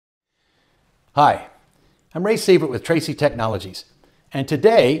Hi, I'm Ray Sievert with Tracy Technologies, and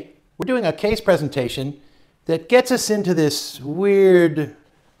today we're doing a case presentation that gets us into this weird,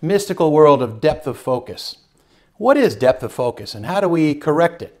 mystical world of depth of focus. What is depth of focus and how do we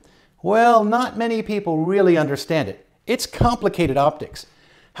correct it? Well, not many people really understand it. It's complicated optics.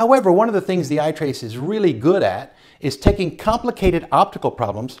 However, one of the things the iTrace is really good at is taking complicated optical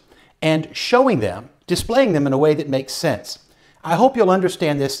problems and showing them, displaying them in a way that makes sense. I hope you'll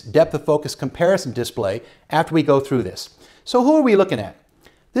understand this depth of focus comparison display after we go through this. So who are we looking at?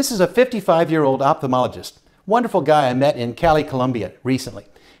 This is a 55-year-old ophthalmologist, wonderful guy I met in Cali, Colombia recently.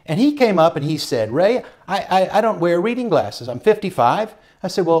 And he came up and he said, Ray, I don't wear reading glasses. I'm 55. I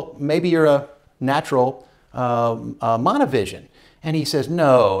said, well, maybe you're a natural monovision. And he says,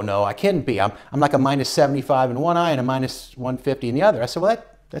 no, I can't be. I'm like a minus 75 in one eye and a minus 150 in the other. I said, well,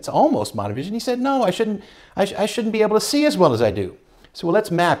 that's almost monovision. He said, no, I shouldn't be able to see as well as I do. So well,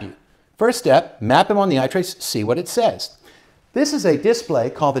 let's map you. First step, map him on the iTrace, see what it says. This is a display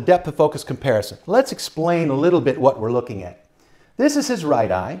called the depth of focus comparison. Let's explain a little bit what we're looking at. This is his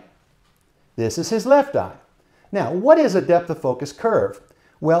right eye. This is his left eye. Now, what is a depth of focus curve?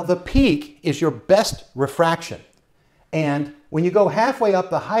 Well, the peak is your best refraction. And when you go halfway up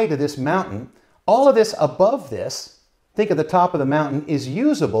the height of this mountain, all of this above this, think of the top of the mountain, is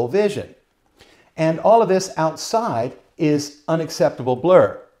usable vision. And all of this outside is unacceptable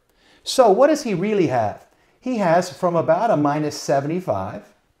blur. So what does he really have? He has from about a minus 75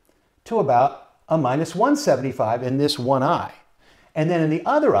 to about a minus 175 in this one eye. And then in the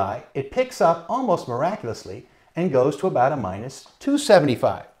other eye, it picks up almost miraculously and goes to about a minus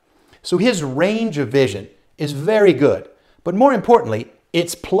 275. So his range of vision is very good. But more importantly,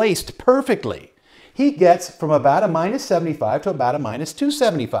 it's placed perfectly. He gets from about a minus 75 to about a minus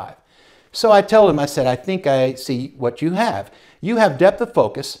 275. So I told him, I said, I think I see what you have. You have depth of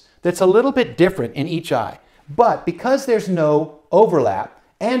focus that's a little bit different in each eye. But because there's no overlap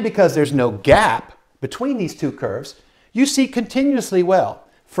and because there's no gap between these two curves, you see continuously well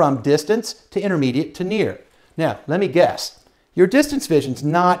from distance to intermediate to near. Now, let me guess. Your distance vision's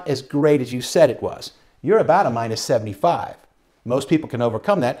not as great as you said it was. You're about a minus 75. Most people can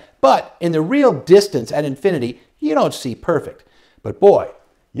overcome that, but in the real distance at infinity, you don't see perfect. But boy,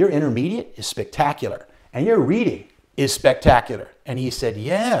 your intermediate is spectacular, and your reading is spectacular. And he said,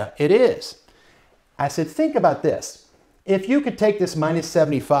 yeah, it is. I said, think about this. If you could take this minus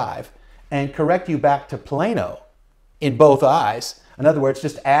 75 and correct you back to plano in both eyes, in other words,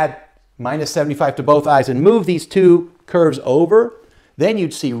 just add minus 75 to both eyes and move these two curves over, then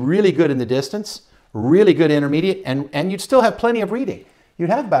you'd see really good in the distance, really good intermediate, and you'd still have plenty of reading. You'd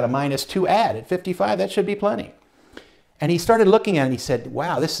have about a minus 2 add at 55. That should be plenty. And he started looking at it and he said,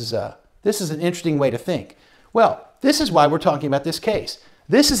 wow, this is an interesting way to think. Well, this is why we're talking about this case.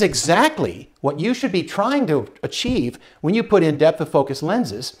 This is exactly what you should be trying to achieve when you put in depth of focus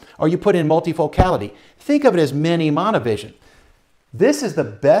lenses or you put in multifocality. Think of it as mini monovision. This is the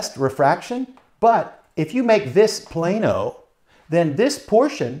best refraction, but if you make this plano, then this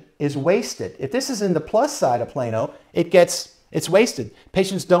portion is wasted. If this is in the plus side of plano, it's wasted.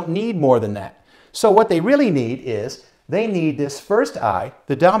 Patients don't need more than that. So what they really need is, they need this first eye,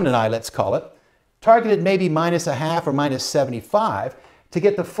 the dominant eye, let's call it, targeted maybe minus a half or minus 75 to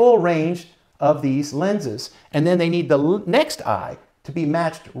get the full range of these lenses. And then they need the next eye to be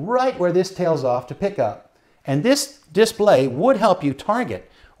matched right where this tails off to pick up. And this display would help you target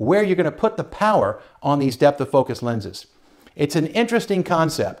where you're going to put the power on these depth of focus lenses. It's an interesting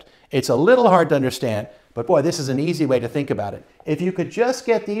concept. It's a little hard to understand, but boy, this is an easy way to think about it. If you could just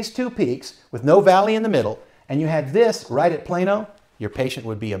get these two peaks with no valley in the middle, and you had this right at plano, your patient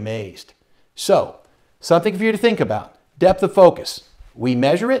would be amazed. So, something for you to think about. Depth of focus. We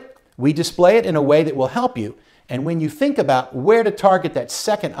measure it, we display it in a way that will help you, and when you think about where to target that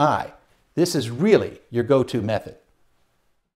second eye, this is really your go-to method.